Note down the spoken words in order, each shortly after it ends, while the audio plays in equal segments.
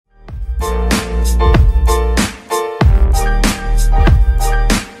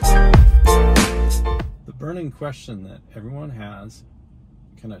question that everyone has: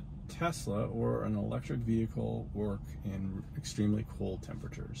 can a Tesla or an electric vehicle work in extremely cold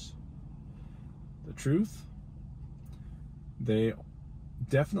temperatures? The truth, they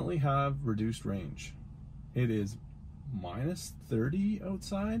definitely have reduced range. It is minus 30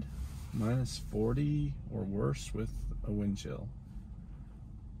 outside, minus 40 or worse with a wind chill.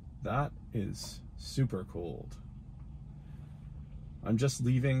 That is super cold. I'm just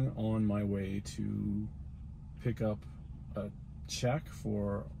leaving on my way to pick up a check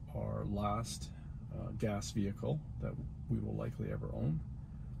for our last gas vehicle that we will likely ever own.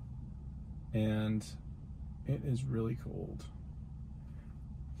 And it is really cold.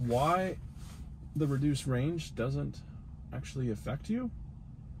 Why the reduced range doesn't actually affect you?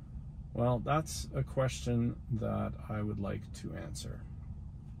 Well, that's a question that I would like to answer.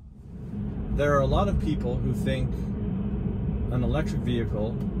 There are a lot of people who think an electric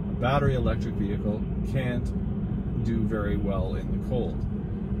vehicle, a battery electric vehicle, can't do very well in the cold.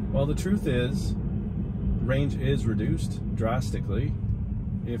 Well, the truth is, range is reduced drastically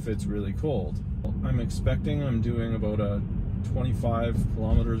if it's really cold. I'm expecting I'm doing about a 25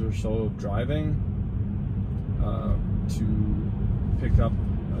 kilometers or so of driving to pick up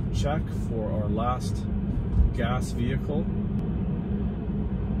a check for our last gas vehicle,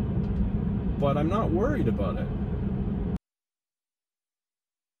 but I'm not worried about it.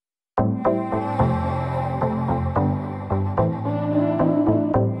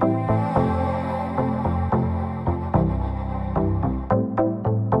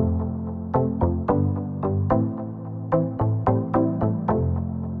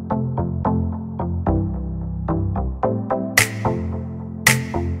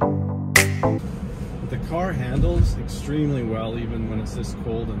 The car handles extremely well even when it's this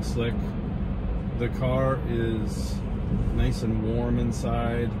cold and slick. The car is nice and warm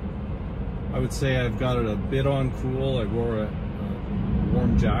inside. I would say I've got it a bit on cool. I wore a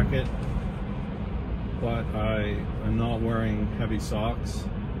warm jacket, but I'm not wearing heavy socks,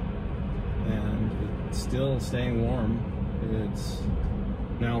 and it's still staying warm. It's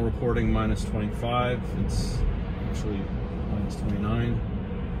now reporting minus 25. It's actually minus 29.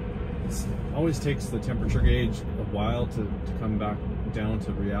 It always takes the temperature gauge a while to come back down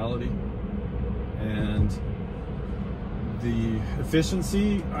to reality. And the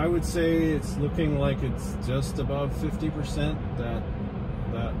efficiency, I would say it's looking like it's just above 50%.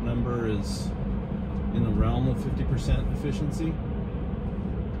 That number is in the realm of 50% efficiency.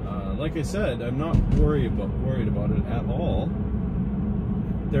 Like I said, I'm not worried about it at all.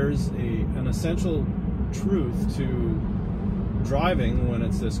 There's an essential truth to driving when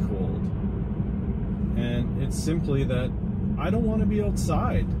it's this cold, and it's simply that I don't want to be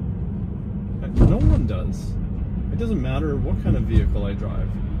outside. No one does. It doesn't matter what kind of vehicle I drive.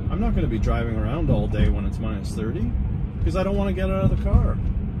 I'm not going to be driving around all day when it's minus 30 because I don't want to get out of the car.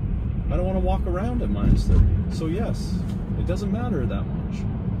 I don't want to walk around at minus 30. So yes, it doesn't matter that much.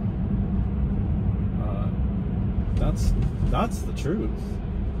 That's the truth.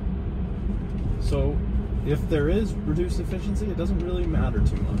 So if there is reduced efficiency, it doesn't really matter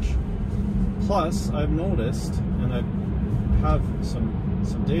too much. Plus, I've noticed, and I have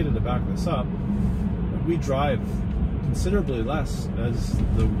some data to back this up, that we drive considerably less as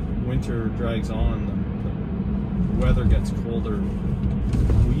the winter drags on, the weather gets colder.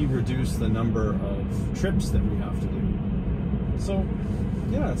 We reduce the number of trips that we have to do. So,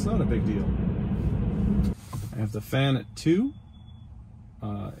 yeah, it's not a big deal. I have the fan at 2.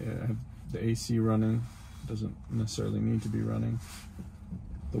 I have the AC running. Doesn't necessarily need to be running.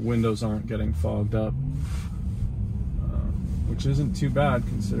 The windows aren't getting fogged up, which isn't too bad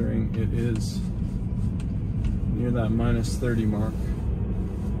considering it is near that minus 30 mark,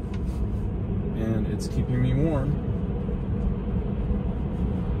 and it's keeping me warm.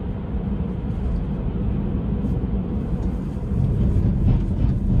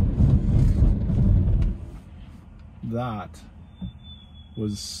 That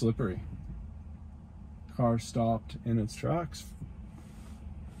was slippery. Car stopped in its tracks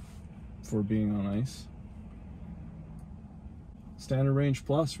for being on ice. Standard range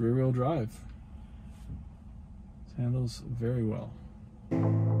plus rear-wheel drive. It handles very well.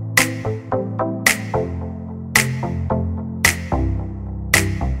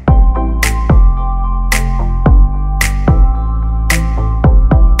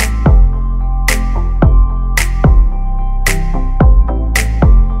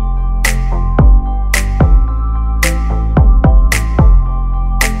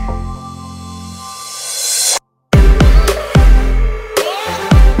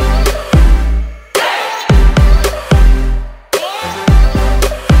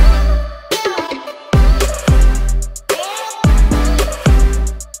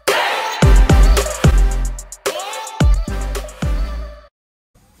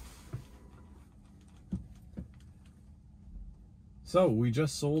 So we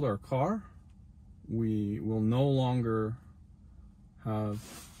just sold our car. We will no longer have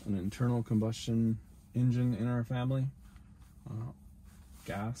an internal combustion engine in our family,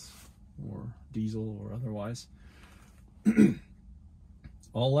 gas or diesel or otherwise.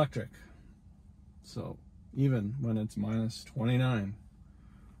 All electric. So even when it's minus 29,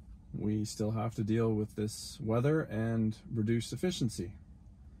 we still have to deal with this weather and reduced efficiency.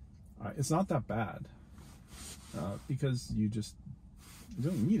 It's not that bad because you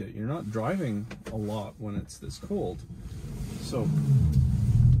don't need it. You're not driving a lot when it's this cold. So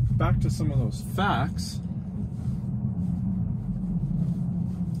back to some of those facts.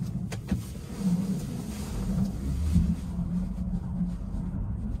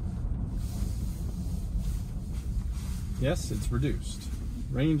 Yes, it's reduced.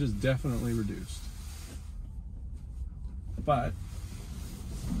 Range is definitely reduced. But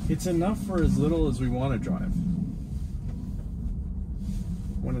it's enough for as little as we want to drive.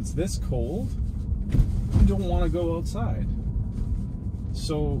 When it's this cold, you don't want to go outside.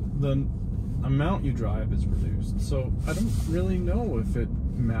 So the amount you drive is reduced. So I don't really know if it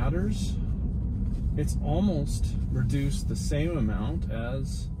matters. It's almost reduced the same amount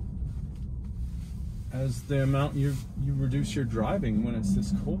as the amount you reduce your driving when it's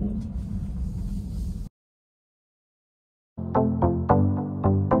this cold.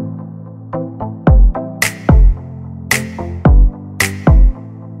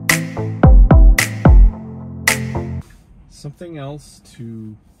 Something else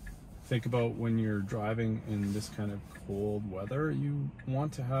to think about when you're driving in this kind of cold weather, you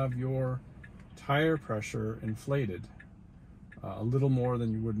want to have your tire pressure inflated a little more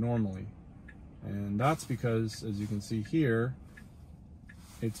than you would normally. And that's because, as you can see here,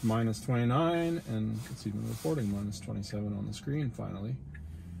 it's minus 29, and it's even reporting minus 27 on the screen finally.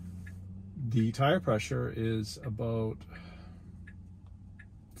 The tire pressure is about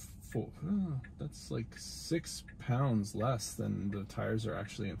that's like 6 pounds less than the tires are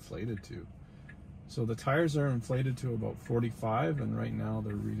actually inflated to. So the tires are inflated to about 45, and right now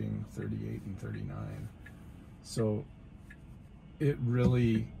they're reading 38 and 39. So it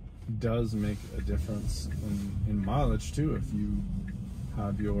really does make a difference in mileage too. If you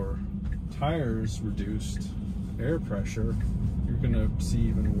have your tires reduced air pressure, you're going to see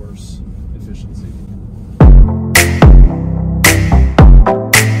even worse efficiency.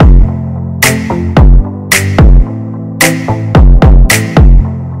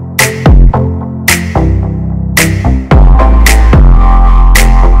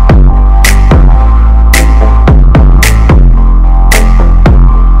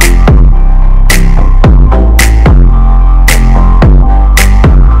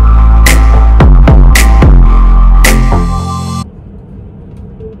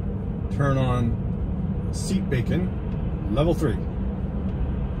 Turn on seat bacon, level 3.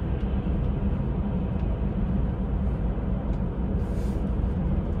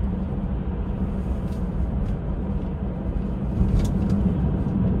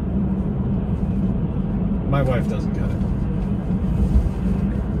 My wife doesn't get it.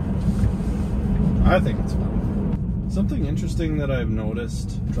 I think it's fun. Something interesting that I've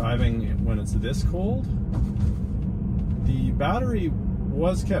noticed driving when it's this cold, the battery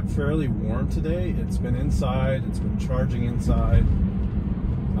was kept fairly warm today. It's been inside, it's been charging inside.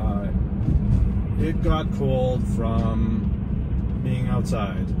 It got cold from being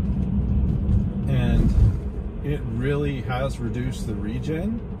outside, and it really has reduced the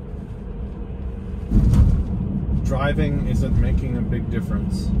regen. Driving isn't making a big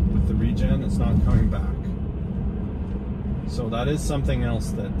difference with the regen, it's not coming back. So that is something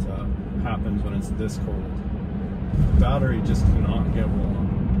else that happens when it's this cold. The battery just cannot get warm.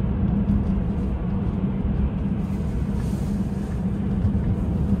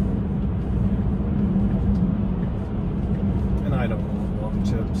 And I don't want log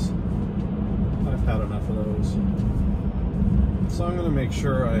chips. I've had enough of those. So I'm going to make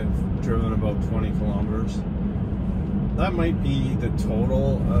sure I've driven about 20 kilometers. That might be the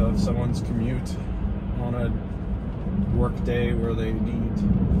total of someone's commute on a work day where they need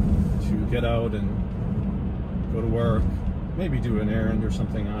to get out and go to work, maybe do an errand or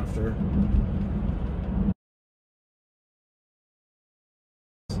something after.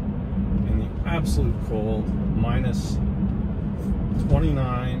 In the absolute cold, minus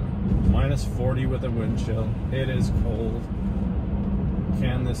 29, minus 40 with a wind chill, it is cold.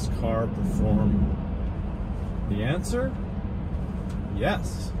 Can this car perform? The answer?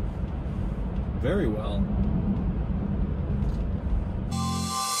 Yes. Very well.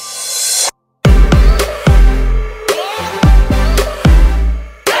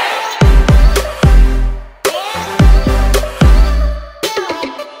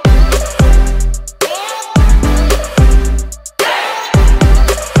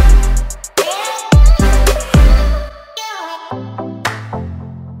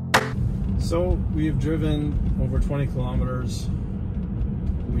 So we've driven over 20 kilometers.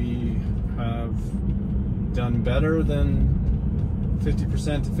 We have done better than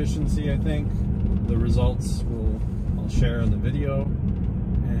 50% efficiency, I think. The results I'll share in the video.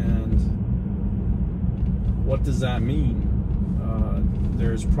 And what does that mean?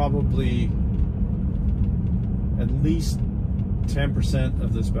 There's probably at least 10%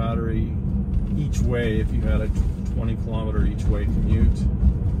 of this battery each way if you had a 20 kilometer each way commute.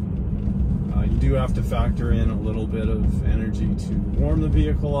 You do have to factor in a little bit of energy to warm the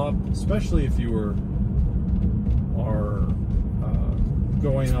vehicle up, especially if you are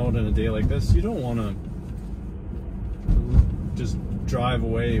going out in a day like this. You don't want to just drive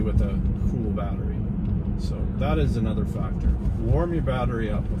away with a cool battery. So that is another factor. Warm your battery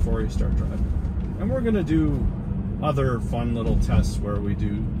up before you start driving. And we're going to do other fun little tests where we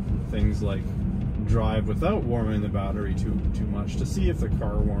do things like drive without warming the battery too much to see if the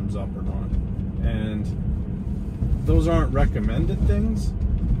car warms up or not. And those aren't recommended things,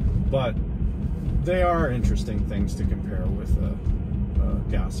 but they are interesting things to compare with a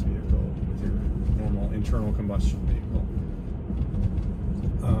gas vehicle, with your normal internal combustion vehicle.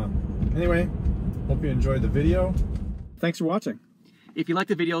 Anyway, hope you enjoyed the video. Thanks for watching. If you liked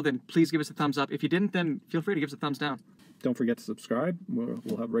the video, then please give us a thumbs up. If you didn't, then feel free to give us a thumbs down. Don't forget to subscribe.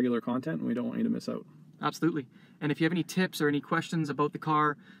 We'll have regular content and we don't want you to miss out. Absolutely. And if you have any tips or any questions about the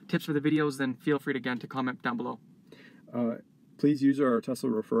car, tips for the videos, then feel free to comment down below. Please use our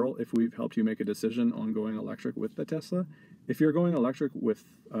Tesla referral if we've helped you make a decision on going electric with the Tesla. If you're going electric with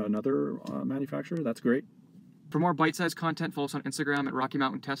another manufacturer, that's great. For more bite-sized content, follow us on Instagram at Rocky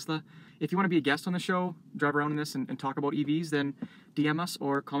Mountain Tesla. If you want to be a guest on the show, drive around in this and talk about EVs, then DM us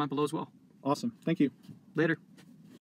or comment below as well. Awesome. Thank you. Later.